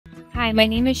Hi, my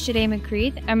name is Shinny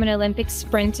McCreath. I'm an Olympic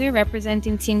sprinter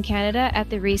representing Team Canada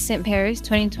at the recent Paris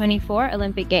 2024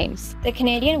 Olympic Games. The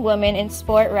Canadian Women in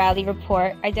Sport Rally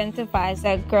Report identifies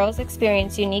that girls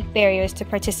experience unique barriers to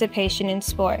participation in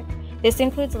sport. This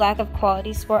includes lack of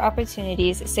quality sport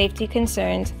opportunities, safety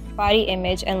concerns, body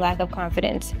image, and lack of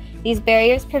confidence. These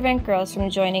barriers prevent girls from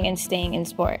joining and staying in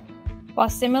sport. While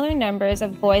similar numbers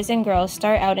of boys and girls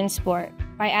start out in sport,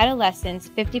 by adolescence,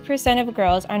 50% of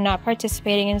girls are not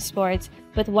participating in sports,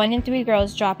 with 1 in 3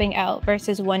 girls dropping out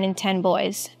versus 1 in 10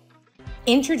 boys.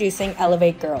 Introducing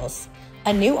Elevate Girls,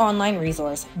 a new online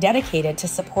resource dedicated to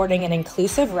supporting an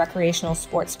inclusive recreational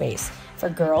sports space for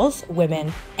girls,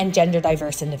 women, and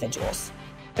gender-diverse individuals.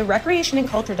 The Recreation and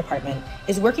Culture Department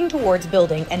is working towards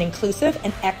building an inclusive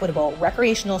and equitable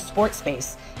recreational sports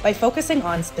space by focusing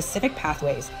on specific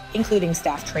pathways, including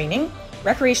staff training,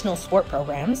 recreational sport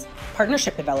programs,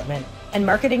 partnership development, and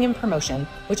marketing and promotion,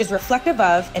 which is reflective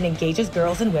of and engages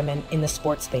girls and women in the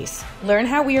sports space. Learn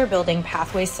how we are building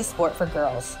pathways to sport for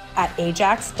girls at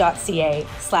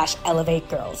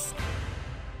ajax.ca/elevategirls.